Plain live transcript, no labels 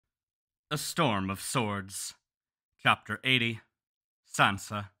A Storm of Swords. Chapter 80.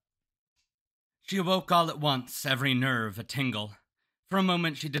 Sansa. She awoke all at once, every nerve a tingle. For a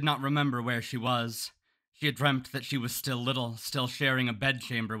moment she did not remember where she was. She had dreamt that she was still little, still sharing a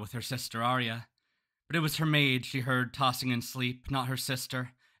bedchamber with her sister Arya. But it was her maid she heard tossing in sleep, not her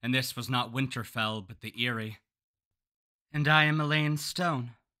sister, and this was not Winterfell, but the Eyrie. "And I am Elaine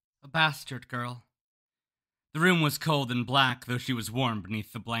Stone, a bastard girl." The room was cold and black, though she was warm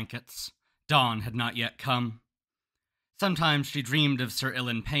beneath the blankets. Dawn had not yet come. Sometimes she dreamed of Sir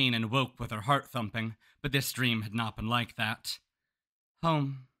Ilyn Payne and woke with her heart thumping, but this dream had not been like that.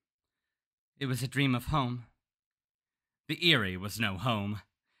 Home. It was a dream of home. The Eyrie was no home.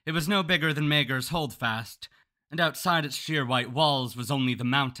 It was no bigger than Maegor's Holdfast, and outside its sheer white walls was only the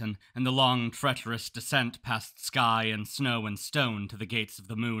mountain and the long, treacherous descent past sky and snow and stone to the gates of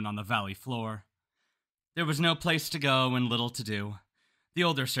the moon on the valley floor. There was no place to go and little to do. The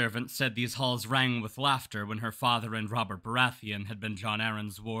older servants said these halls rang with laughter when her father and Robert Baratheon had been Jon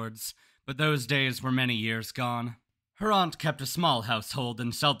Arryn's wards, but those days were many years gone. Her aunt kept a small household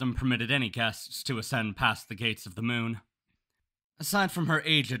and seldom permitted any guests to ascend past the gates of the moon. Aside from her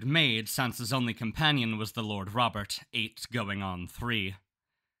aged maid, Sansa's only companion was the Lord Robert, 8 going on 3.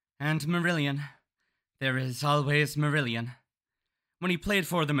 And Marillion. There is always Marillion. When he played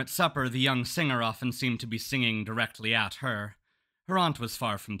for them at supper, the young singer often seemed to be singing directly at her. Her aunt was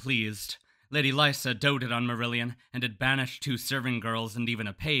far from pleased. Lady Lysa doted on Marillion and had banished 2 serving girls and even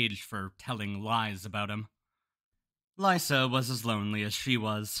a page for telling lies about him. Lysa was as lonely as she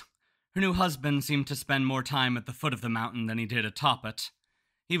was. Her new husband seemed to spend more time at the foot of the mountain than he did atop it.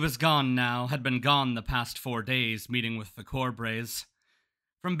 He was gone now, had been gone the past 4 days, meeting with the Corbrays.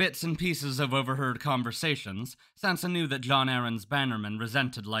 From bits and pieces of overheard conversations, Sansa knew that Jon Arryn's bannermen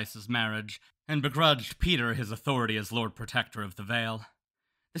resented Lysa's marriage and begrudged Peter his authority as Lord Protector of the Vale.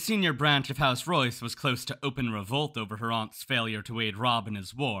 The senior branch of House Royce was close to open revolt over her aunt's failure to aid Robb in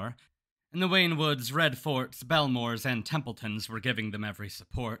his war, and the Waynwoods, Red Forts, Belmores, and Templetons were giving them every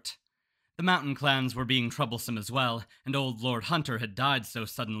support. The mountain clans were being troublesome as well, and old Lord Hunter had died so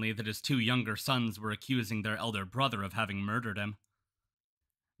suddenly that his 2 younger sons were accusing their elder brother of having murdered him.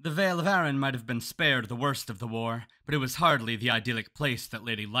 The Vale of Arryn might have been spared the worst of the war, but it was hardly the idyllic place that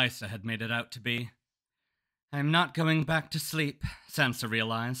Lady Lysa had made it out to be. "I am not going back to sleep," Sansa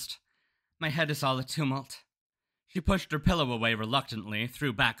realized. "My head is all a tumult." She pushed her pillow away reluctantly,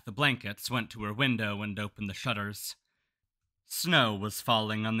 threw back the blankets, went to her window, and opened the shutters. Snow was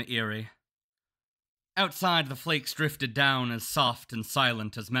falling on the Eyrie. Outside, the flakes drifted down as soft and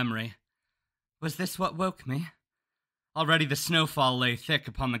silent as memory. Was this what woke me? Already the snowfall lay thick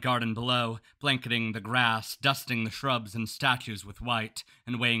upon the garden below, blanketing the grass, dusting the shrubs and statues with white,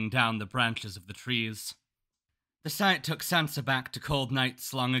 and weighing down the branches of the trees. The sight took Sansa back to cold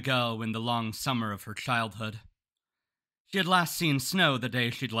nights long ago in the long summer of her childhood. She had last seen snow the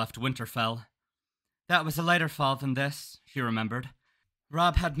day she'd left Winterfell. That was a lighter fall than this, she remembered.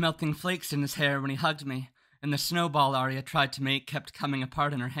 Robb had melting flakes in his hair when he hugged me, and the snowball Arya tried to make kept coming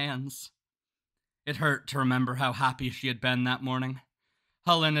apart in her hands. It hurt to remember how happy she had been that morning.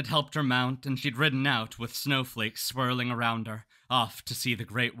 Hullen had helped her mount, and she'd ridden out with snowflakes swirling around her, off to see the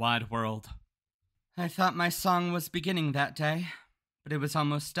great wide world. I thought my song was beginning that day, but it was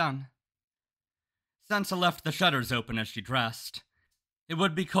almost done. Sansa left the shutters open as she dressed. It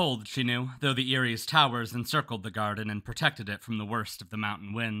would be cold, she knew, though the Eyrie's towers encircled the garden and protected it from the worst of the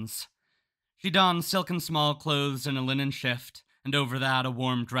mountain winds. She donned silken small clothes and a linen shift, and over that a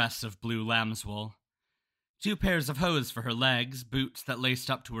warm dress of blue lamb's wool. 2 pairs of hose for her legs, boots that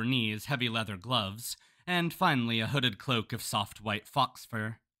laced up to her knees, heavy leather gloves, and finally a hooded cloak of soft white fox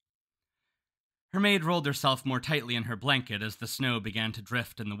fur. Her maid rolled herself more tightly in her blanket as the snow began to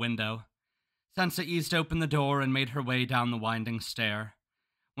drift in the window. Sansa eased open the door and made her way down the winding stair.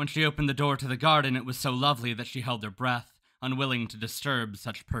 When she opened the door to the garden, it was so lovely that she held her breath, unwilling to disturb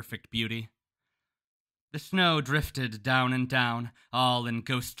such perfect beauty. The snow drifted down and down, all in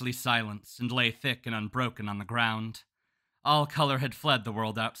ghostly silence, and lay thick and unbroken on the ground. All color had fled the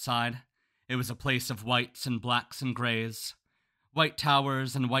world outside. It was a place of whites and blacks and grays. White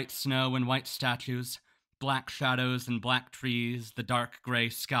towers and white snow and white statues, black shadows and black trees, the dark gray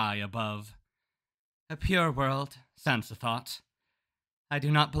sky above. A pure world, Sansa thought. I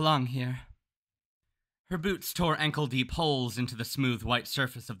do not belong here. Her boots tore ankle-deep holes into the smooth white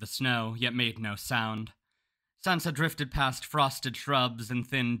surface of the snow, yet made no sound. Sansa drifted past frosted shrubs and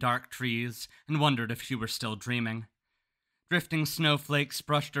thin, dark trees, and wondered if she were still dreaming. Drifting snowflakes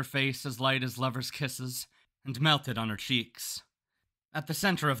brushed her face as light as lovers' kisses, and melted on her cheeks. At the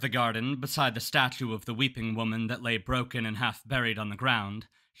center of the garden, beside the statue of the weeping woman that lay broken and half buried on the ground,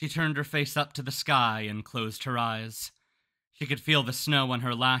 She turned her face up to the sky and closed her eyes. She could feel the snow on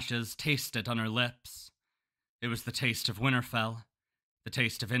her lashes, taste it on her lips. It was the taste of Winterfell, the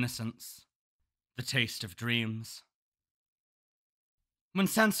taste of innocence, the taste of dreams. When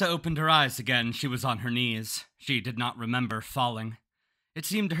Sansa opened her eyes again, she was on her knees. She did not remember falling. It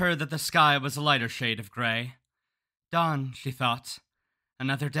seemed to her that the sky was a lighter shade of gray. Dawn, she thought.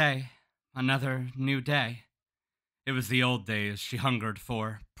 Another day. Another new day. It was the old days she hungered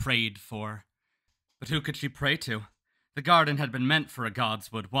for, prayed for. But who could she pray to? The garden had been meant for a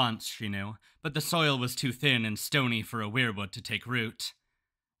godswood once, she knew, but the soil was too thin and stony for a weirwood to take root.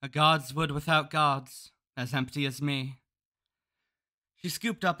 A godswood without gods, as empty as me. She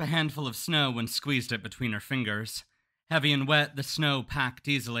scooped up a handful of snow and squeezed it between her fingers. Heavy and wet, the snow packed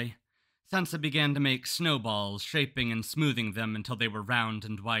easily. Sansa began to make snowballs, shaping and smoothing them until they were round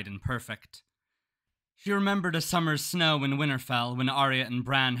and white and perfect. She remembered a summer's snow in Winterfell when Arya and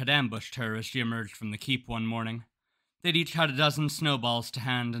Bran had ambushed her as she emerged from the keep one morning. They'd each had a dozen snowballs to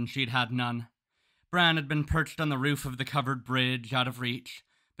hand, and she'd had none. Bran had been perched on the roof of the covered bridge, out of reach,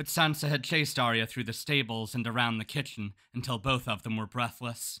 but Sansa had chased Arya through the stables and around the kitchen until both of them were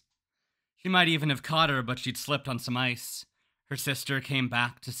breathless. She might even have caught her, but she'd slipped on some ice. Her sister came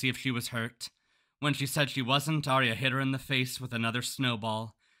back to see if she was hurt. When she said she wasn't, Arya hit her in the face with another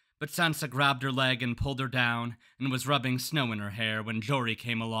snowball, but Sansa grabbed her leg and pulled her down and was rubbing snow in her hair when Jory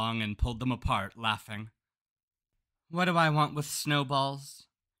came along and pulled them apart, laughing. What do I want with snowballs?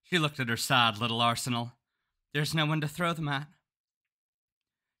 She looked at her sad little arsenal. There's no one to throw them at.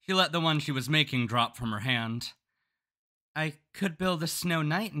 She let the one she was making drop from her hand. I could build a snow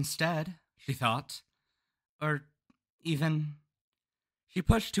knight instead, she thought. Or even... She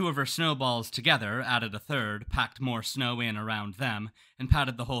pushed two of her snowballs together, added a third, packed more snow in around them, and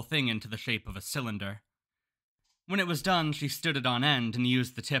patted the whole thing into the shape of a cylinder. When it was done, she stood it on end and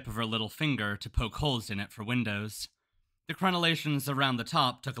used the tip of her little finger to poke holes in it for windows. The crenellations around the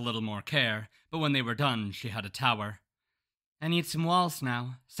top took a little more care, but when they were done, she had a tower. I need some walls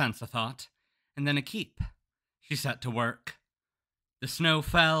now, Sansa thought, and then a keep. She set to work. The snow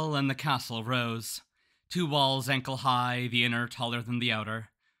fell and the castle rose. 2 walls ankle high, the inner taller than the outer.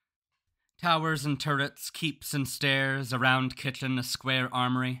 Towers and turrets, keeps and stairs, a round kitchen, a square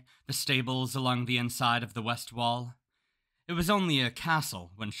armory, the stables along the inside of the west wall. It was only a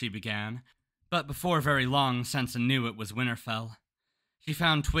castle when she began, but before very long Sansa knew it was Winterfell. She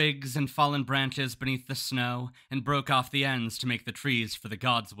found twigs and fallen branches beneath the snow and broke off the ends to make the trees for the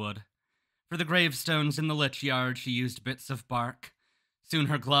godswood. For the gravestones in the lich yard she used bits of bark. Soon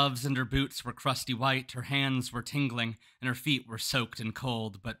her gloves and her boots were crusty white, her hands were tingling, and her feet were soaked and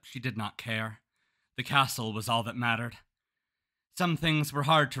cold, but she did not care. The castle was all that mattered. Some things were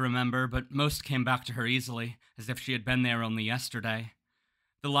hard to remember, but most came back to her easily, as if she had been there only yesterday.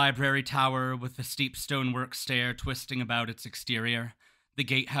 The library tower, with the steep stonework stair twisting about its exterior. The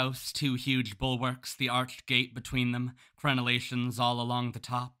gatehouse, 2 huge bulwarks, the arched gate between them, crenellations all along the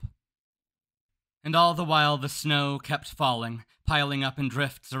top. And all the while the snow kept falling, piling up in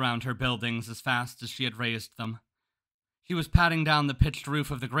drifts around her buildings as fast as she had raised them. She was patting down the pitched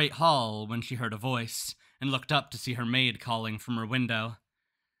roof of the great hall when she heard a voice, and looked up to see her maid calling from her window.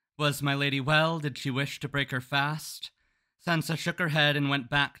 Was my lady well? Did she wish to break her fast? Sansa shook her head and went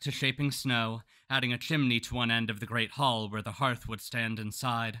back to shaping snow, adding a chimney to one end of the great hall where the hearth would stand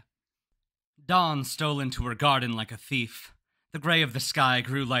inside. Dawn stole into her garden like a thief. The gray of the sky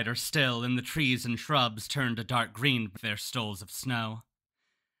grew lighter still, and the trees and shrubs turned a dark green with their stoles of snow.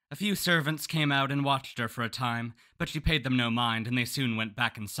 A few servants came out and watched her for a time, but she paid them no mind, and they soon went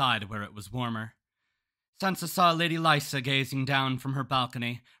back inside where it was warmer. Sansa saw Lady Lysa gazing down from her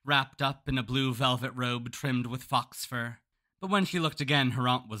balcony, wrapped up in a blue velvet robe trimmed with fox fur. But when she looked again, her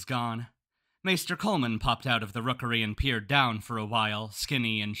aunt was gone. Maester Coleman popped out of the rookery and peered down for a while,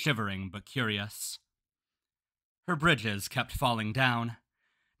 skinny and shivering but curious. Her bridges kept falling down.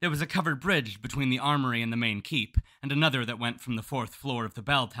 There was a covered bridge between the armory and the main keep, and another that went from the 4th floor of the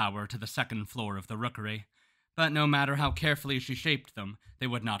bell tower to the 2nd floor of the rookery. But no matter how carefully she shaped them, they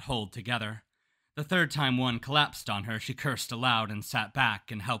would not hold together. The 3rd time one collapsed on her, she cursed aloud and sat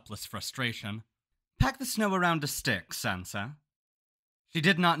back in helpless frustration. Pack the snow around a stick, Sansa. She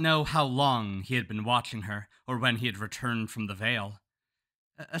did not know how long he had been watching her, or when he had returned from the Vale.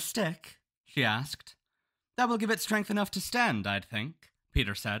 A stick? She asked. That will give it strength enough to stand, I'd think,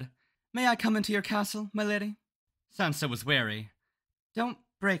 Peter said. May I come into your castle, my lady? Sansa was wary. Don't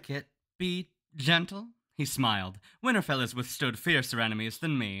break it. Be gentle, he smiled. Winterfell has withstood fiercer enemies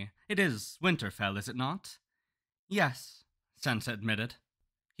than me. It is Winterfell, is it not? Yes, Sansa admitted.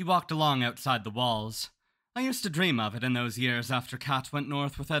 He walked along outside the walls. I used to dream of it in those years after Cat went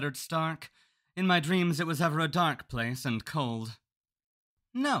north with Eddard Stark. In my dreams it was ever a dark place and cold.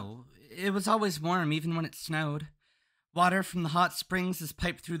 No, it was always warm even when it snowed. Water from the hot springs is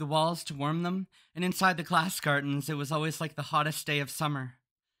piped through the walls to warm them, and inside the glass gardens it was always like the hottest day of summer.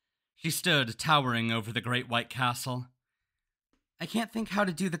 She stood, towering over the great white castle. I can't think how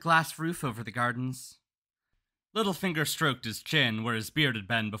to do the glass roof over the gardens. Littlefinger stroked his chin where his beard had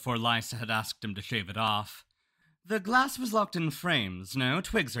been before Lysa had asked him to shave it off. The glass was locked in frames. No,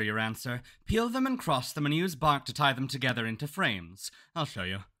 twigs are your answer. Peel them and cross them and use bark to tie them together into frames. I'll show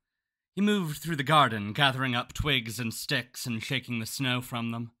you. He moved through the garden, gathering up twigs and sticks and shaking the snow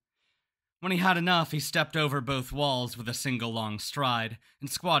from them. When he had enough, he stepped over both walls with a single long stride and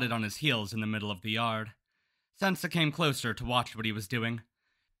squatted on his heels in the middle of the yard. Sansa came closer to watch what he was doing.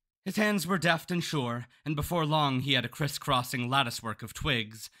 His hands were deft and sure, and before long he had a crisscrossing latticework of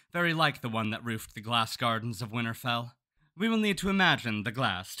twigs, very like the one that roofed the glass gardens of Winterfell. We will need to imagine the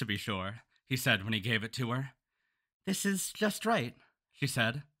glass, to be sure, he said when he gave it to her. This is just right, she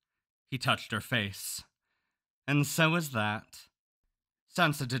said. He touched her face. And so is that.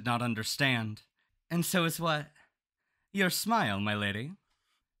 Sansa did not understand. And so is what? Your smile, my lady.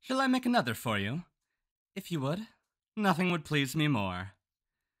 Shall I make another for you? If you would. Nothing would please me more.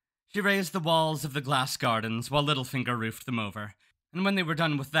 She raised the walls of the glass gardens while Littlefinger roofed them over, and when they were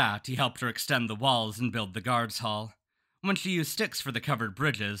done with that, he helped her extend the walls and build the guards' hall. When she used sticks for the covered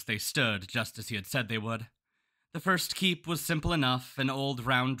bridges, they stood just as he had said they would. The first keep was simple enough, an old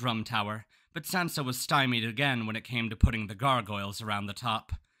round drum tower, but Sansa was stymied again when it came to putting the gargoyles around the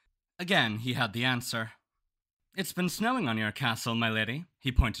top. Again, he had the answer. It's been snowing on your castle, my lady,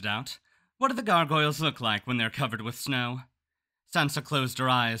 he pointed out. What do the gargoyles look like when they're covered with snow? Sansa closed her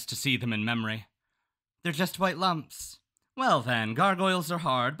eyes to see them in memory. They're just white lumps. Well then, gargoyles are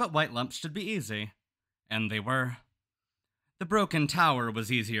hard, but white lumps should be easy. And they were. The broken tower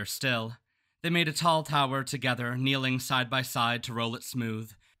was easier still. They made a tall tower together, kneeling side by side to roll it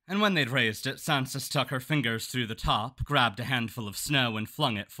smooth, and when they'd raised it, Sansa stuck her fingers through the top, grabbed a handful of snow, and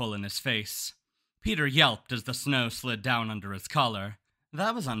flung it full in his face. Peter yelped as the snow slid down under his collar.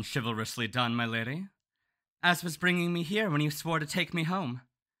 That was unchivalrously done, my lady. As was bringing me here when you swore to take me home.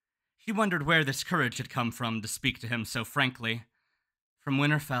 She wondered where this courage had come from to speak to him so frankly. From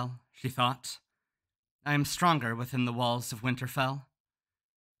Winterfell, she thought. I am stronger within the walls of Winterfell.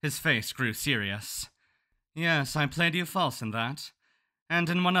 His face grew serious. Yes, I played you false in that. And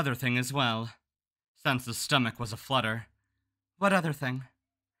in one other thing as well. Sansa's stomach was aflutter. What other thing?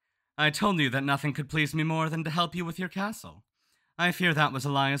 I told you that nothing could please me more than to help you with your castle. I fear that was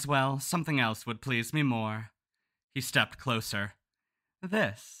a lie as well. Something else would please me more. He stepped closer.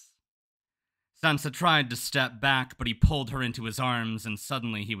 This. Sansa tried to step back, but he pulled her into his arms, and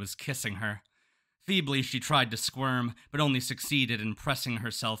suddenly he was kissing her. Feebly she tried to squirm, but only succeeded in pressing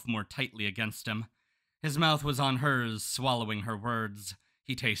herself more tightly against him. His mouth was on hers, swallowing her words.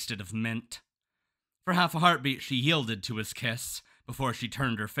 He tasted of mint. For half a heartbeat she yielded to his kiss, before she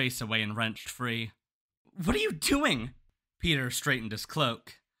turned her face away and wrenched free. What are you doing? Peter straightened his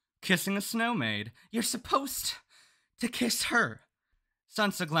cloak. Kissing a snow maid. You're supposed to kiss her.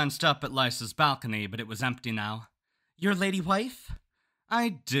 Sansa glanced up at Lysa's balcony, but it was empty now. Your lady wife? I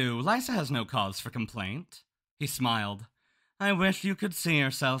do. Lysa has no cause for complaint. He smiled. I wish you could see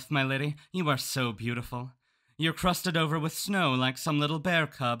yourself, my lady. You are so beautiful. You're crusted over with snow like some little bear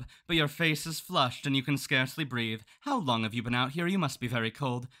cub, but your face is flushed and you can scarcely breathe. How long have you been out here? You must be very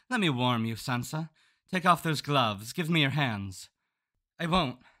cold. Let me warm you, Sansa. Take off those gloves. Give me your hands. I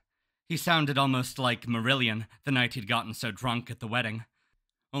won't. He sounded almost like Marillion, the night he'd gotten so drunk at the wedding.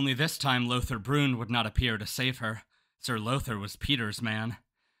 Only this time Lothar Brune would not appear to save her. Sir Lothar was Peter's man.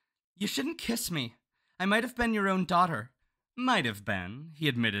 You shouldn't kiss me. I might have been your own daughter. Might have been, he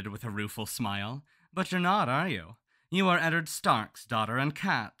admitted with a rueful smile. But you're not, are you? You are Eddard Stark's daughter and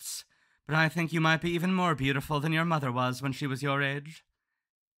Cat's. But I think you might be even more beautiful than your mother was when she was your age.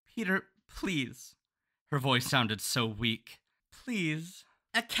 Peter, please. Her voice sounded so weak. Please.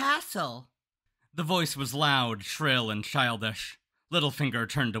 A castle. The voice was loud, shrill, and childish. Littlefinger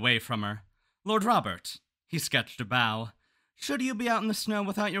turned away from her. Lord Robert. He sketched a bow. Should you be out in the snow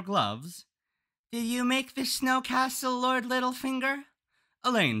without your gloves? Did you make this snow castle, Lord Littlefinger?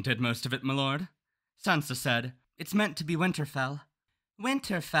 Elaine did most of it, my lord. Sansa said, It's meant to be Winterfell.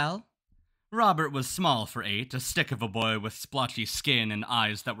 Winterfell? Robert was small for 8, a stick of a boy with splotchy skin and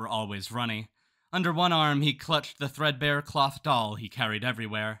eyes that were always runny. Under one arm, he clutched the threadbare cloth doll he carried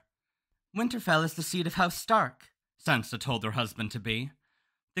everywhere. Winterfell is the seat of House Stark, Sansa told her husband-to-be.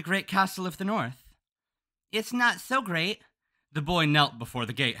 The great castle of the north. It's not so great. The boy knelt before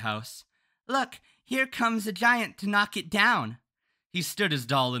the gatehouse. Look, Here comes a giant to knock it down. He stood his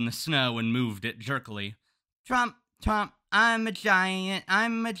doll in the snow and moved it jerkily. Trump, trump, I'm a giant,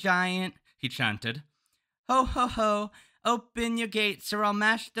 he chanted. Ho, ho, ho, open your gates or I'll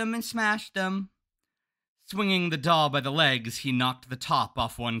mash them and smash them. Swinging the doll by the legs, he knocked the top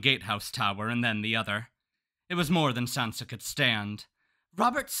off one gatehouse tower and then the other. It was more than Sansa could stand.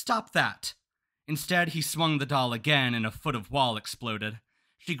 Robert, stop that! Instead, he swung the doll again and a foot of wall exploded.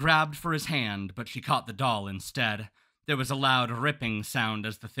 She grabbed for his hand, but she caught the doll instead. There was a loud ripping sound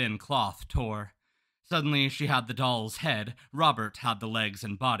as the thin cloth tore. Suddenly, she had the doll's head, Robert had the legs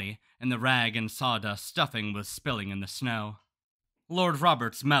and body, and the rag and sawdust stuffing was spilling in the snow. Lord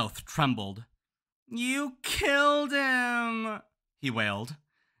Robert's mouth trembled. You killed him, he wailed.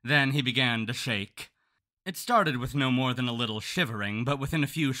 Then he began to shake. It started with no more than a little shivering, but within a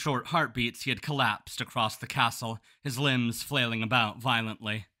few short heartbeats he had collapsed across the castle, his limbs flailing about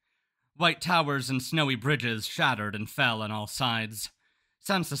violently. White towers and snowy bridges shattered and fell on all sides.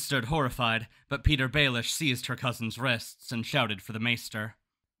 Sansa stood horrified, but Peter Baelish seized her cousin's wrists and shouted for the maester.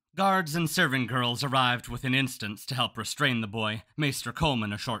 Guards and serving girls arrived within instants to help restrain the boy, Maester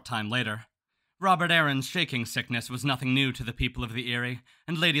Coleman a short time later. Robert Arryn's shaking sickness was nothing new to the people of the Eyrie,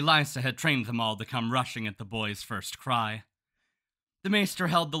 and Lady Lysa had trained them all to come rushing at the boy's first cry. The maester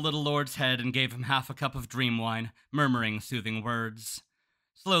held the little lord's head and gave him half a cup of dream wine, murmuring soothing words.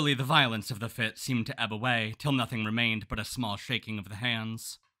 Slowly the violence of the fit seemed to ebb away, till nothing remained but a small shaking of the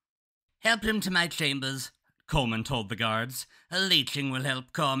hands. Help him to my chambers, Coleman told the guards. A leeching will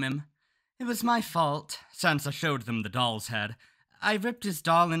help calm him. It was my fault. Sansa showed them the doll's head. I ripped his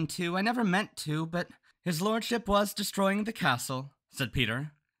doll in two. I never meant to, but his lordship was destroying the castle, said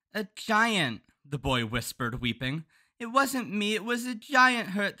Peter. A giant, the boy whispered, weeping. It wasn't me. It was a giant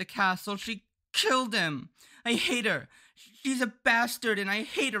hurt the castle. She killed him. I hate her. She's a bastard, and I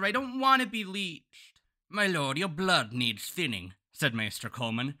hate her. I don't want to be leeched. My lord, your blood needs thinning, said Maester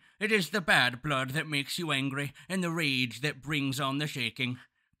Coleman. It is the bad blood that makes you angry, and the rage that brings on the shaking.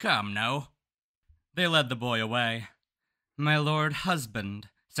 Come now. They led the boy away. My lord husband,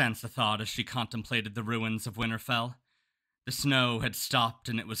 Sansa thought as she contemplated the ruins of Winterfell. The snow had stopped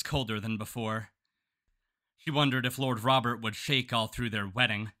and it was colder than before. She wondered if Lord Robert would shake all through their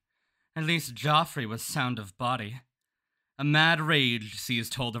wedding. At least Joffrey was sound of body. A mad rage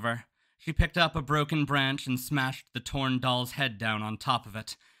seized hold of her. She picked up a broken branch and smashed the torn doll's head down on top of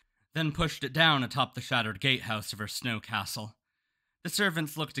it, then pushed it down atop the shattered gatehouse of her snow castle. The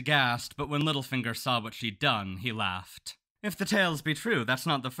servants looked aghast, but when Littlefinger saw what she'd done, he laughed. If the tales be true, that's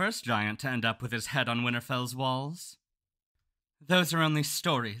not the first giant to end up with his head on Winterfell's walls. Those are only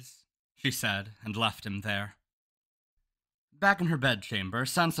stories, she said, and left him there. Back in her bedchamber,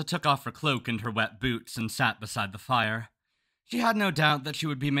 Sansa took off her cloak and her wet boots and sat beside the fire. She had no doubt that she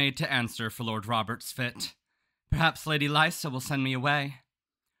would be made to answer for Lord Robert's fit. Perhaps Lady Lysa will send me away.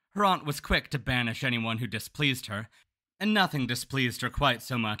 Her aunt was quick to banish anyone who displeased her, and nothing displeased her quite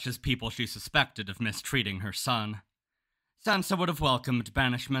so much as people she suspected of mistreating her son. Sansa would have welcomed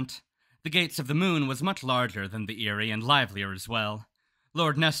banishment. The Gates of the Moon was much larger than the Eyrie and livelier as well.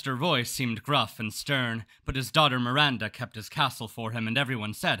 Lord Nestor Royce seemed gruff and stern, but his daughter Miranda kept his castle for him and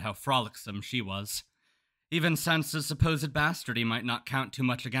everyone said how frolicsome she was. Even Sansa's supposed bastardy might not count too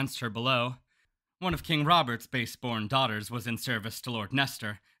much against her below. One of King Robert's base-born daughters was in service to Lord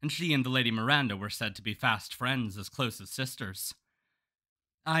Nestor, and she and the Lady Miranda were said to be fast friends as close as sisters.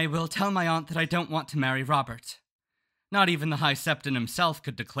 I will tell my aunt that I don't want to marry Robert. Not even the High Septon himself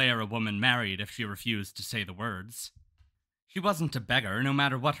could declare a woman married if she refused to say the words. She wasn't a beggar, no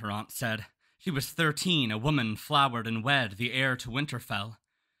matter what her aunt said. She was 13, a woman flowered and wed, the heir to Winterfell.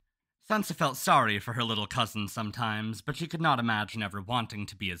 Sansa felt sorry for her little cousin sometimes, but she could not imagine ever wanting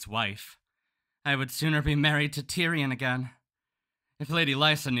to be his wife. I would sooner be married to Tyrion again. If Lady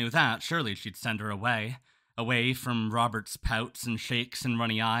Lysa knew that, surely she'd send her away. Away from Robert's pouts and shakes and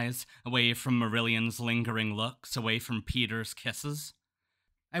runny eyes, away from Marillion's lingering looks, away from Peter's kisses.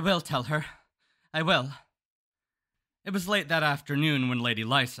 I will tell her. I will. It was late that afternoon when Lady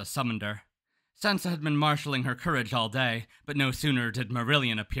Lysa summoned her. Sansa had been marshalling her courage all day, but no sooner did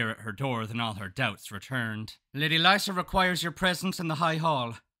Marillion appear at her door than all her doubts returned. Lady Lysa requires your presence in the High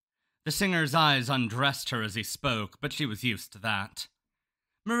Hall. The singer's eyes undressed her as he spoke, but she was used to that.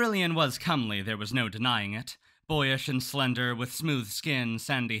 Marillion was comely, there was no denying it, boyish and slender, with smooth skin,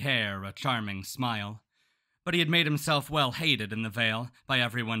 sandy hair, a charming smile. But he had made himself well hated in the Vale, by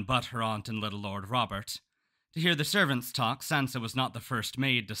everyone but her aunt and little Lord Robert. To hear the servants talk, Sansa was not the first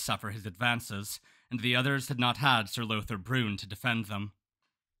maid to suffer his advances, and the others had not had Sir Lothar Brune to defend them.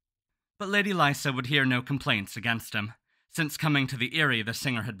 But Lady Lysa would hear no complaints against him. Since coming to the Eyrie, the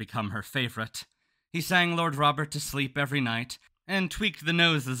singer had become her favourite. He sang Lord Robert to sleep every night, and tweaked the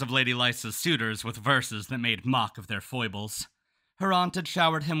noses of Lady Lysa's suitors with verses that made mock of their foibles. Her aunt had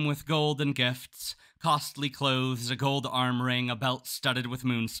showered him with gold and gifts, costly clothes, a gold arm ring, a belt studded with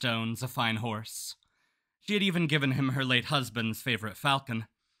moonstones, a fine horse. She had even given him her late husband's favorite falcon.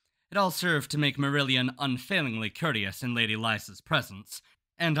 It all served to make Marillion unfailingly courteous in Lady Lysa's presence,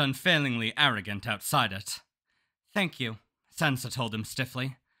 and unfailingly arrogant outside it. "Thank you," Sansa told him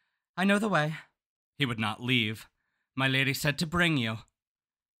stiffly. "I know the way." He would not leave. "My lady said to bring you."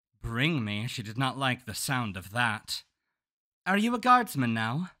 Bring me? She did not like the sound of that. "Are you a guardsman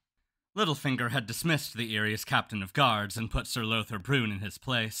now?" Littlefinger had dismissed the Eyrie as captain of guards and put Sir Lothar Brune in his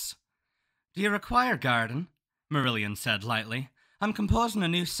place. "Do you require guarding?" Marillion said lightly. "I'm composing a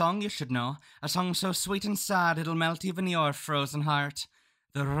new song, you should know. A song so sweet and sad it'll melt even your frozen heart.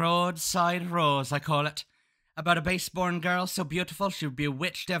 The Roadside Rose, I call it. About a base-born girl so beautiful she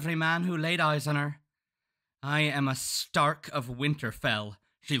bewitched every man who laid eyes on her. I am a Stark of Winterfell,"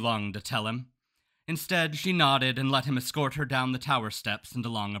 she longed to tell him. Instead, she nodded and let him escort her down the tower steps and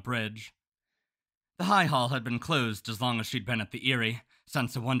along a bridge. The High Hall had been closed as long as she'd been at the Eyrie.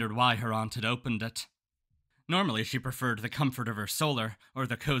 Sansa wondered why her aunt had opened it. Normally, she preferred the comfort of her solar, or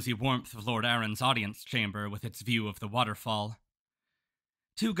the cozy warmth of Lord Arryn's audience chamber with its view of the waterfall.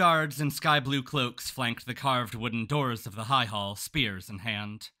 2 guards in sky-blue cloaks flanked the carved wooden doors of the High Hall, spears in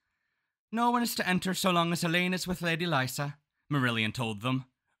hand. "No one is to enter so long as Elaine is with Lady Lysa," Marillion told them.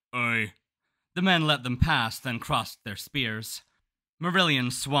 "Aye." The men let them pass, then crossed their spears.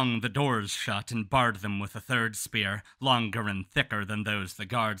 Marillion swung the doors shut and barred them with a 3rd spear, longer and thicker than those the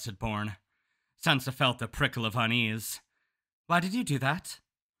guards had borne. Sansa felt a prickle of unease. "Why did you do that?"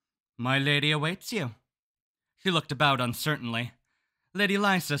 "My lady awaits you." She looked about uncertainly. Lady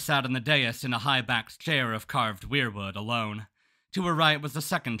Lysa sat on the dais in a high-backed chair of carved weirwood, alone. To her right was a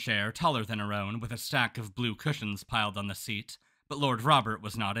 2nd chair, taller than her own, with a stack of blue cushions piled on the seat, but Lord Robert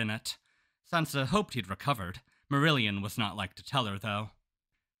was not in it. Sansa hoped he'd recovered. Marillion was not like to tell her, though.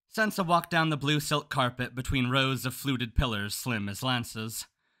 Sansa walked down the blue silk carpet between rows of fluted pillars slim as lances.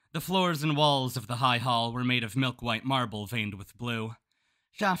 The floors and walls of the High Hall were made of milk-white marble veined with blue.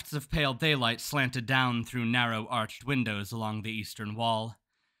 Shafts of pale daylight slanted down through narrow arched windows along the eastern wall.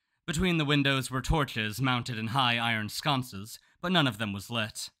 Between the windows were torches mounted in high iron sconces, but none of them was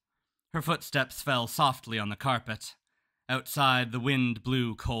lit. Her footsteps fell softly on the carpet. Outside, the wind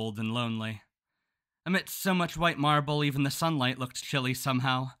blew cold and lonely. Amidst so much white marble, even the sunlight looked chilly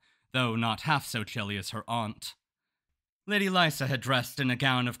somehow, though not half so chilly as her aunt. Lady Lysa had dressed in a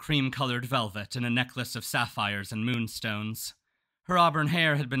gown of cream-colored velvet and a necklace of sapphires and moonstones. Her auburn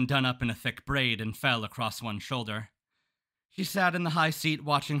hair had been done up in a thick braid and fell across one shoulder. She sat in the high seat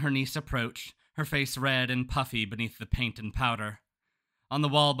watching her niece approach, her face red and puffy beneath the paint and powder. On the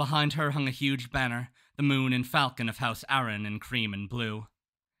wall behind her hung a huge banner, the moon and falcon of House Arryn in cream and blue.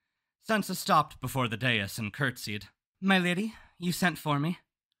 Sansa stopped before the dais and curtsied. "My lady, you sent for me."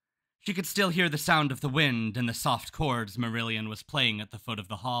 She could still hear the sound of the wind and the soft chords Marillion was playing at the foot of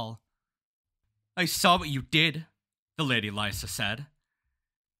the hall. "I saw what you did," the Lady Lysa said.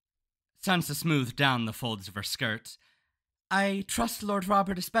 Sansa smoothed down the folds of her skirt. "I trust Lord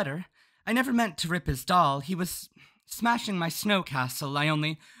Robert is better. I never meant to rip his doll. He was smashing my snow castle. I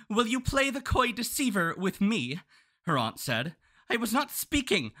only—" "Will you play the coy deceiver with me?" her aunt said. "I was not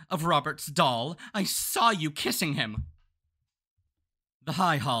speaking of Robert's doll. I saw you kissing him." The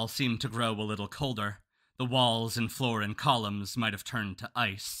High Hall seemed to grow a little colder. The walls and floor and columns might have turned to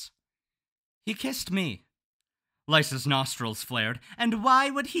ice. "He kissed me." Lysa's nostrils flared. "And why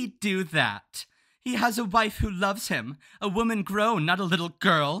would he do that? He has a wife who loves him, a woman grown, not a little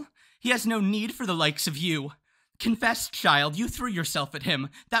girl. He has no need for the likes of you. Confess, child, you threw yourself at him.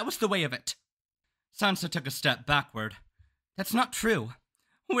 That was the way of it." Sansa took a step backward. "That's not true.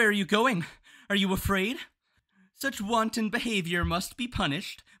 Where are you going? Are you afraid? Such wanton behavior must be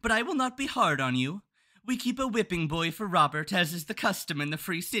punished, but I will not be hard on you. We keep a whipping boy for Robert, as is the custom in the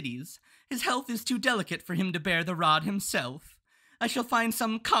free cities. His health is too delicate for him to bear the rod himself. I shall find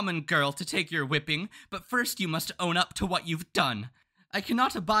some common girl to take your whipping, but first you must own up to what you've done. I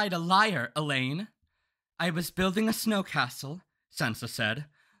cannot abide a liar, Elaine." "I was building a snow castle," Sansa said.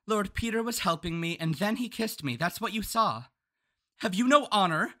 "Lord Peter was helping me, and then he kissed me. That's what you saw." "Have you no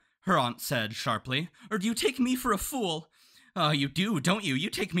honor?" her aunt said sharply. "Or do you take me for a fool?" You do, don't you? You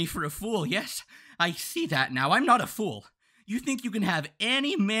take me for a fool, yes. I see that now. I'm not a fool. You think you can have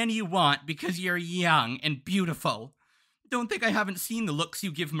any man you want because you're young and beautiful. Don't think I haven't seen the looks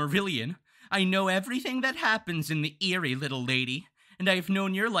you give Marillion. I know everything that happens in the Eyrie, little lady, and I've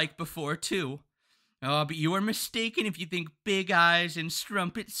known your like before, too. Oh, but you are mistaken if you think big eyes and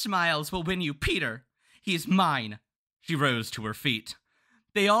strumpet smiles will win you Peter. He is mine. She rose to her feet.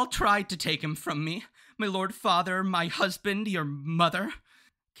 They all tried to take him from me. My lord father, my husband, your mother.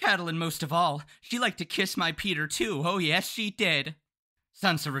 Catelyn most of all. She liked to kiss my Peter too. Oh, yes, she did.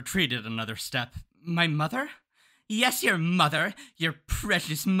 Sansa retreated another step. My mother? Yes, your mother. Your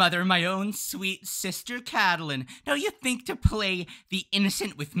precious mother, my own sweet sister Catelyn. Now you think to play the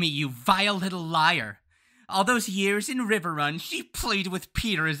innocent with me, you vile little liar. All those years in Riverrun, she played with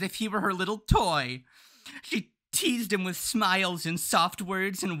Peter as if he were her little toy. She teased him with smiles and soft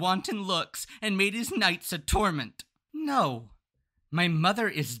words and wanton looks, and made his nights a torment. No. My mother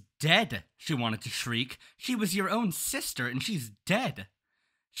is dead, she wanted to shriek. She was your own sister, and she's dead.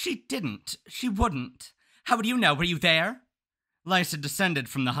 She didn't. She wouldn't. How would you know? Were you there? Lysa descended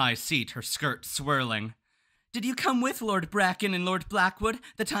from the high seat, her skirt swirling. Did you come with Lord Bracken and Lord Blackwood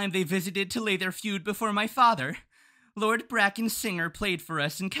the time they visited to lay their feud before my father? Lord Bracken's singer played for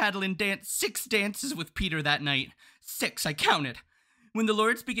us, and Catelyn danced 6 dances with Peter that night. 6, I counted. When the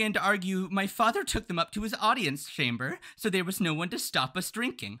lords began to argue, my father took them up to his audience chamber, so there was no one to stop us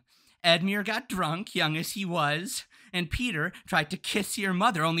drinking. Edmure got drunk, young as he was, and Peter tried to kiss your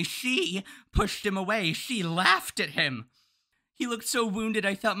mother, only she pushed him away. She laughed at him. He looked so wounded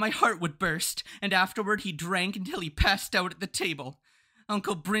I thought my heart would burst, and afterward he drank until he passed out at the table.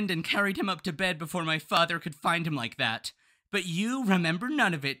 Uncle Brynden carried him up to bed before my father could find him like that. But you remember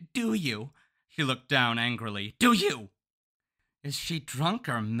none of it, do you? She looked down angrily. Do you? Is she drunk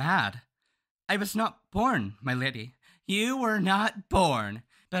or mad? I was not born, my lady. You were not born.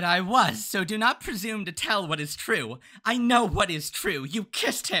 But I was, so do not presume to tell what is true. I know what is true. You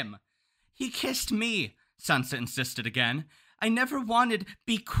kissed him. He kissed me, Sansa insisted again. I never wanted...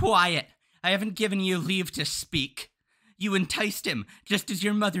 Be quiet. I haven't given you leave to speak. You enticed him, just as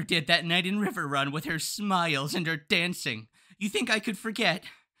your mother did that night in Riverrun with her smiles and her dancing. You think I could forget?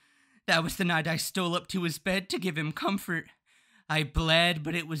 That was the night I stole up to his bed to give him comfort. I bled,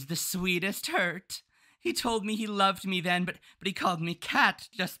 but it was the sweetest hurt. He told me he loved me then, but he called me Cat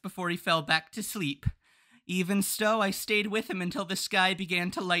just before he fell back to sleep. Even so, I stayed with him until the sky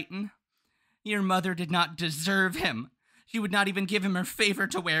began to lighten. Your mother did not deserve him. She would not even give him her favor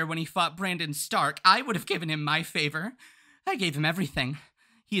to wear when he fought Brandon Stark. I would have given him my favor. I gave him everything.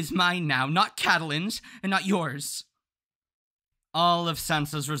 He is mine now, not Catelyn's, and not yours. All of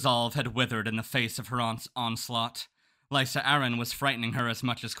Sansa's resolve had withered in the face of her aunt's onslaught. Lysa Arryn was frightening her as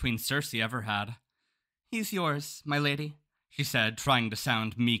much as Queen Cersei ever had. He's yours, my lady, she said, trying to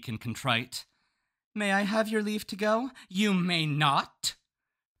sound meek and contrite. May I have your leave to go? You may not.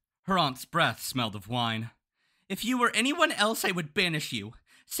 Her aunt's breath smelled of wine. If you were anyone else, I would banish you.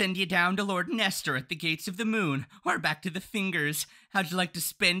 Send you down to Lord Nestor at the Gates of the Moon, or back to the Fingers. How'd you like to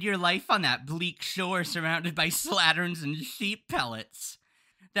spend your life on that bleak shore surrounded by slatterns and sheep pellets?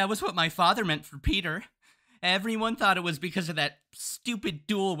 That was what my father meant for Peter. Everyone thought it was because of that stupid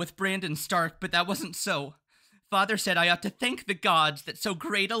duel with Brandon Stark, but that wasn't so. Father said I ought to thank the gods that so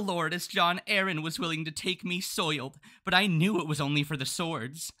great a lord as Jon Arryn was willing to take me soiled, but I knew it was only for the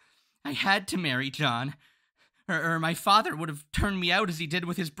swords. I had to marry Jon. Or my father would have turned me out as he did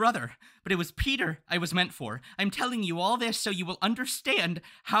with his brother. But it was Peter I was meant for. I'm telling you all this so you will understand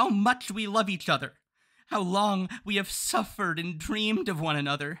how much we love each other. How long we have suffered and dreamed of one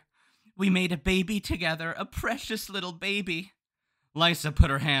another. We made a baby together, a precious little baby. Lysa put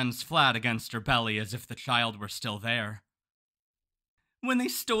her hands flat against her belly as if the child were still there. When they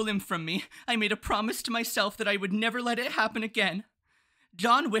stole him from me, I made a promise to myself that I would never let it happen again.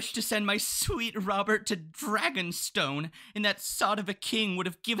 Jon wished to send my sweet Robert to Dragonstone, and that sod of a king would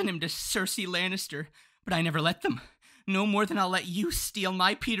have given him to Cersei Lannister, but I never let them. No more than I'll let you steal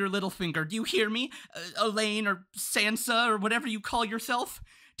my Peter Littlefinger. Do you hear me? Elaine or Sansa or whatever you call yourself?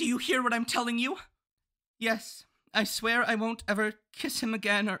 Do you hear what I'm telling you? Yes, I swear I won't ever kiss him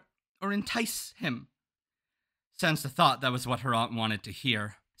again or entice him. Sansa thought that was what her aunt wanted to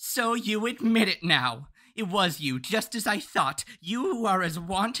hear. So you admit it now. It was you, just as I thought. You who are as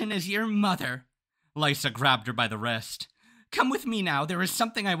wanton as your mother. Lysa grabbed her by the wrist. Come with me now. There is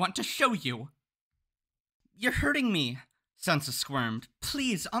something I want to show you. You're hurting me, Sansa squirmed.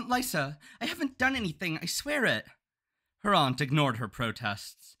 Please, Aunt Lysa. I haven't done anything. I swear it. Her aunt ignored her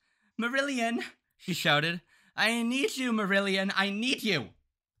protests. Marillion, she shouted. I need you, Marillion. I need you.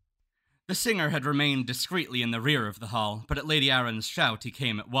 The singer had remained discreetly in the rear of the hall, but at Lady Arryn's shout he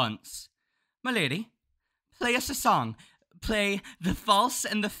came at once. My lady, play us a song. Play The False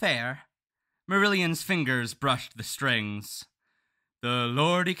and the Fair. Marillion's fingers brushed the strings. The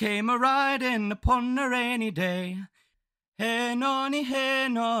Lord he came a-riding upon a rainy day. Hey nonny, hey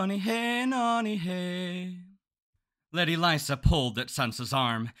nonny, hey nonny, hey. Lady Lysa pulled at Sansa's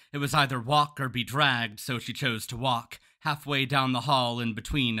arm. It was either walk or be dragged, so she chose to walk, halfway down the hall in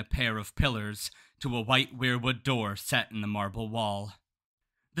between a pair of pillars, to a white weirwood door set in the marble wall.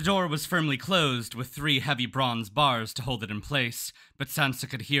 The door was firmly closed, with 3 heavy bronze bars to hold it in place, but Sansa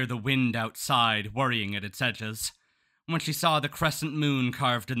could hear the wind outside worrying at its edges. When she saw the crescent moon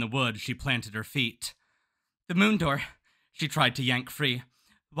carved in the wood, she planted her feet. The moon door. She tried to yank free.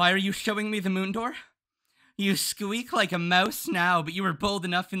 Why are you showing me the moon door? You squeak like a mouse now, but you were bold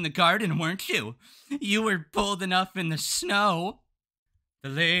enough in the garden, weren't you? You were bold enough in the snow. The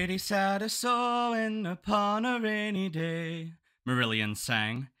lady sat a-sewing upon a rainy day, Marillion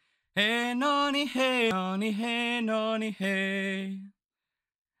sang. Hey nonny, hey nonny, hey nonny, hey.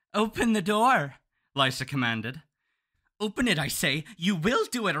 Open the door, Lysa commanded. Open it, I say. You will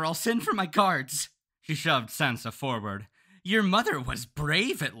do it, or I'll send for my guards. She shoved Sansa forward. Your mother was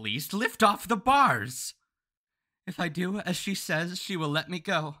brave, at least. Lift off the bars. If I do as she says, she will let me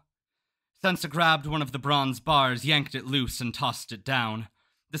go. Sansa grabbed one of the bronze bars, yanked it loose, and tossed it down.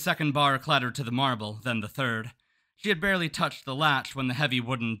 The second bar clattered to the marble, then the third. She had barely touched the latch when the heavy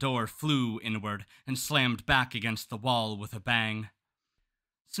wooden door flew inward and slammed back against the wall with a bang.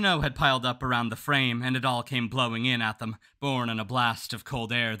 Snow had piled up around the frame, and it all came blowing in at them, borne in a blast of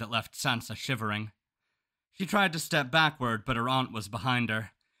cold air that left Sansa shivering. She tried to step backward, but her aunt was behind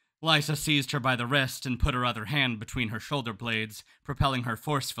her. Lysa seized her by the wrist and put her other hand between her shoulder blades, propelling her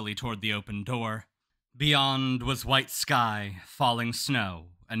forcefully toward the open door. Beyond was white sky, falling snow,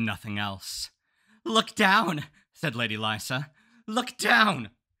 and nothing else. Look down, said Lady Lysa. Look down!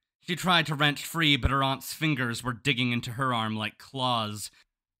 She tried to wrench free, but her aunt's fingers were digging into her arm like claws.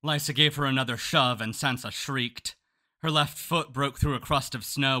 Lysa gave her another shove, and Sansa shrieked. Her left foot broke through a crust of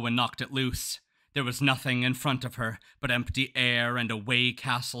snow and knocked it loose. There was nothing in front of her but empty air and a way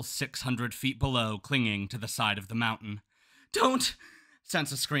castle 600 feet below clinging to the side of the mountain. Don't!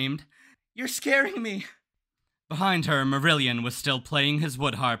 Sansa screamed. You're scaring me! Behind her, Marillion was still playing his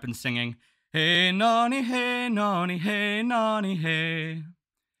wood harp and singing, Hey nonny, hey nonny, hey nonny, hey.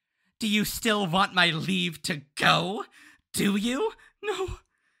 Do you still want my leave to go? Do you? No.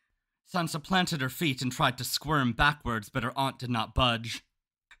 Sansa planted her feet and tried to squirm backwards, but her aunt did not budge.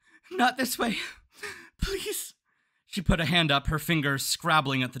 Not this way. Please. She put a hand up, her fingers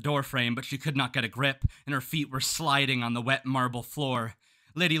scrabbling at the doorframe, but she could not get a grip, and her feet were sliding on the wet marble floor.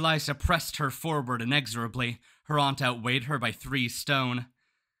 Lady Lysa pressed her forward inexorably. Her aunt outweighed her by 3 stone.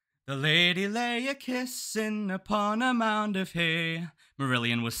 The lady lay a-kissin' upon a mound of hay,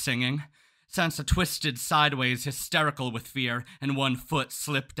 Marillion was singing. Sansa twisted sideways, hysterical with fear, and one foot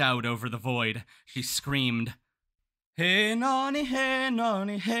slipped out over the void. She screamed. Hey nonny, hey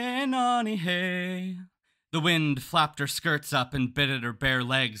nonny, hey nonny, hey. The wind flapped her skirts up and bit at her bare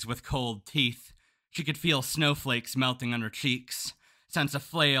legs with cold teeth. She could feel snowflakes melting on her cheeks. Sansa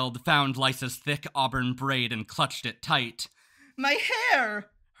flailed, found Lysa's thick auburn braid, and clutched it tight. My hair!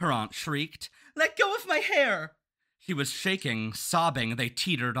 Her aunt shrieked. Let go of my hair! She was shaking, sobbing. They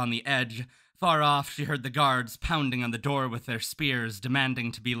teetered on the edge. Far off, she heard the guards pounding on the door with their spears,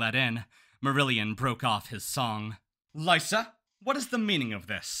 demanding to be let in. Marillion broke off his song. Lysa, what is the meaning of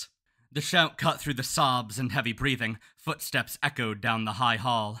this? The shout cut through the sobs and heavy breathing. Footsteps echoed down the high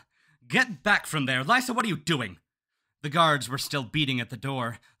hall. Get back from there! Lysa, what are you doing? The guards were still beating at the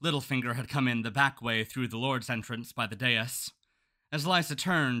door. Littlefinger had come in the back way through the Lord's entrance by the dais. As Lysa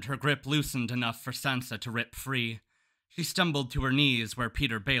turned, her grip loosened enough for Sansa to rip free. She stumbled to her knees where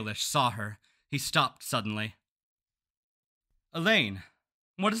Peter Baelish saw her. He stopped suddenly. Elaine,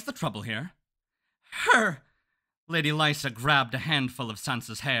 what is the trouble here? Her! Lady Lysa grabbed a handful of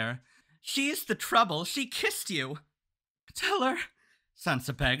Sansa's hair. She's the trouble. She kissed you. Tell her,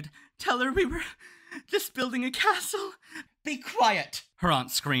 Sansa begged. Tell her we were just building a castle. Be quiet, her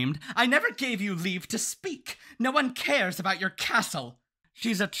aunt screamed. I never gave you leave to speak. No one cares about your castle.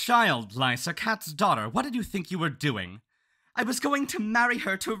 She's a child, Lysa, Cat's daughter. What did you think you were doing? I was going to marry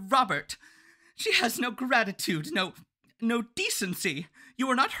her to Robert. She has no gratitude, no decency. You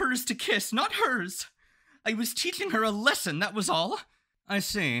are not hers to kiss, not hers. I was teaching her a lesson, that was all. I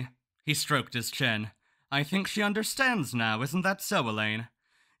see. He stroked his chin. I think she understands now, isn't that so, Elaine?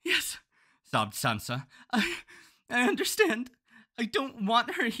 Yes, sobbed Sansa. I understand. I don't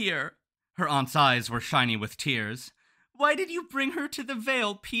want her here. Her aunt's eyes were shiny with tears. Why did you bring her to the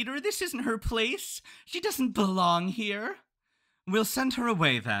Vale, Peter? This isn't her place. She doesn't belong here. We'll send her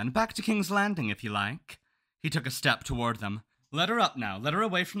away, then, back to King's Landing, if you like. He took a step toward them. Let her up now. Let her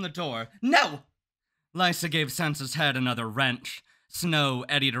away from the door. No! Lysa gave Sansa's head another wrench. Snow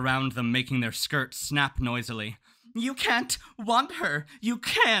eddied around them, making their skirts snap noisily. You can't want her. You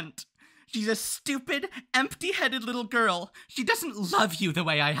can't. She's a stupid, empty-headed little girl. She doesn't love you the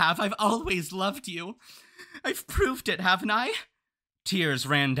way I have. I've always loved you. I've proved it, haven't I? Tears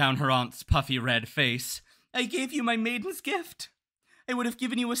ran down her aunt's puffy red face. I gave you my maiden's gift. I would have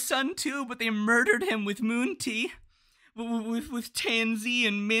given you a son, too, but they murdered him with moon tea. With tansy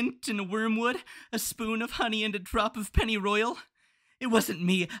and mint and wormwood, a spoon of honey and a drop of pennyroyal. It wasn't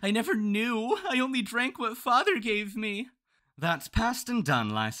me. I never knew. I only drank what father gave me. That's past and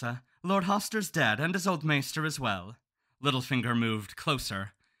done, Lysa. Lord Hoster's dead, and his old maester as well. Littlefinger moved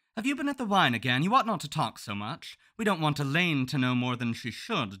closer. Have you been at the wine again? You ought not to talk so much. We don't want Elaine to know more than she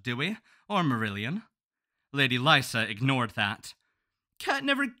should, do we? Or Marillion. Lady Lysa ignored that. Cat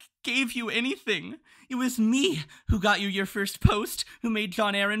never gave you anything. It was me who got you your first post, who made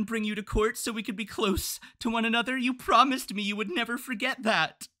John Arryn bring you to court so we could be close to one another. You promised me you would never forget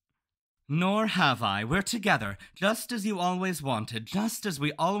that. Nor have I. We're together, just as you always wanted, just as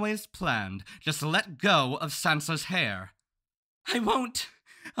we always planned. Just let go of Sansa's hair. I won't.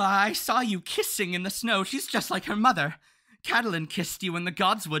 I saw you kissing in the snow. She's just like her mother. Catelyn kissed you in the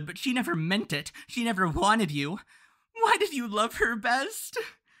Godswood, but she never meant it. She never wanted you. Why did you love her best?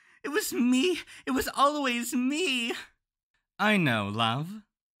 It was me. It was always me. I know, love.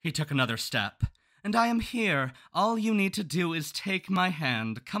 He took another step. And I am here. All you need to do is take my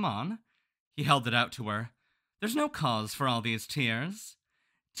hand. Come on. He held it out to her. There's no cause for all these tears.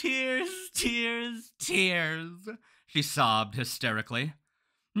 Tears, tears, tears, she sobbed hysterically.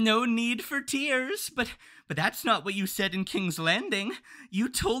 No need for tears, but that's not what you said in King's Landing. You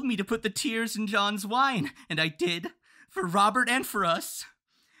told me to put the tears in John's wine, and I did. For Robert and for us.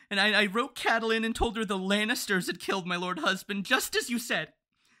 And I wrote Catelyn and told her the Lannisters had killed my lord husband, just as you said.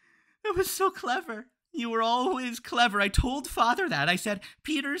 It was so clever. You were always clever. I told father that. I said,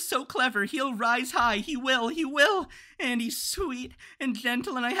 Peter's so clever. He'll rise high. He will. He will. And he's sweet and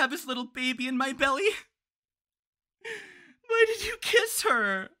gentle, and I have his little baby in my belly. Why did you kiss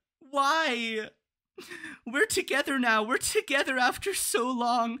her? Why? We're together now. We're together after so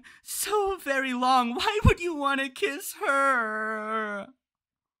long. So very long. Why would you want to kiss her?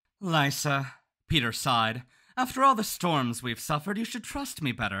 Lysa, Peter sighed. After all the storms we've suffered, you should trust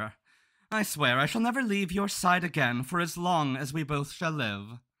me better. I swear I shall never leave your side again for as long as we both shall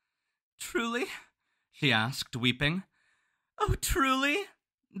live. Truly? She asked, weeping. Oh, truly?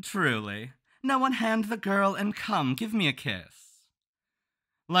 Truly. Now unhand the girl and come, give me a kiss.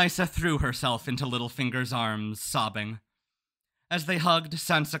 Lysa threw herself into Littlefinger's arms, sobbing. As they hugged,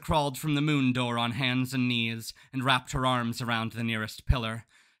 Sansa crawled from the moon door on hands and knees and wrapped her arms around the nearest pillar.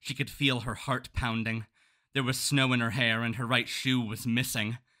 She could feel her heart pounding. There was snow in her hair and her right shoe was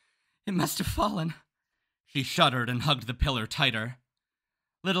missing. It must have fallen. She shuddered and hugged the pillar tighter.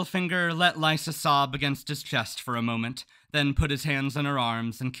 Littlefinger let Lysa sob against his chest for a moment, then put his hands on her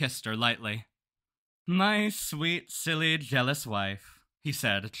arms and kissed her lightly. My sweet, silly, jealous wife, he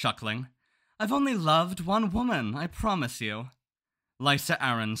said, chuckling. I've only loved one woman, I promise you. Lysa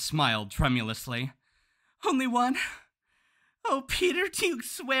Arryn smiled tremulously. Only one? Oh, Peter, do you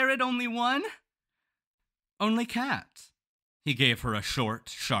swear it only one? Only Cat. He gave her a short,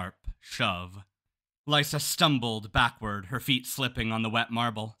 sharp shove. Lysa stumbled backward, her feet slipping on the wet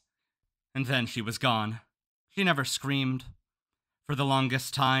marble. And then she was gone. She never screamed. For the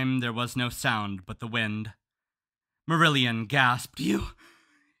longest time, there was no sound but the wind. Marillion gasped, You!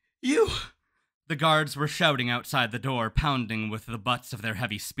 The guards were shouting outside the door, pounding with the butts of their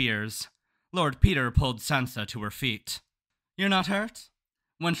heavy spears. Lord Peter pulled Sansa to her feet. You're not hurt?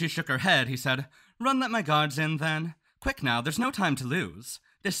 When she shook her head, he said, Run let my guards in, then. Quick now, there's no time to lose.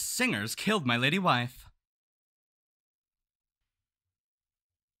 This singer's killed my lady wife.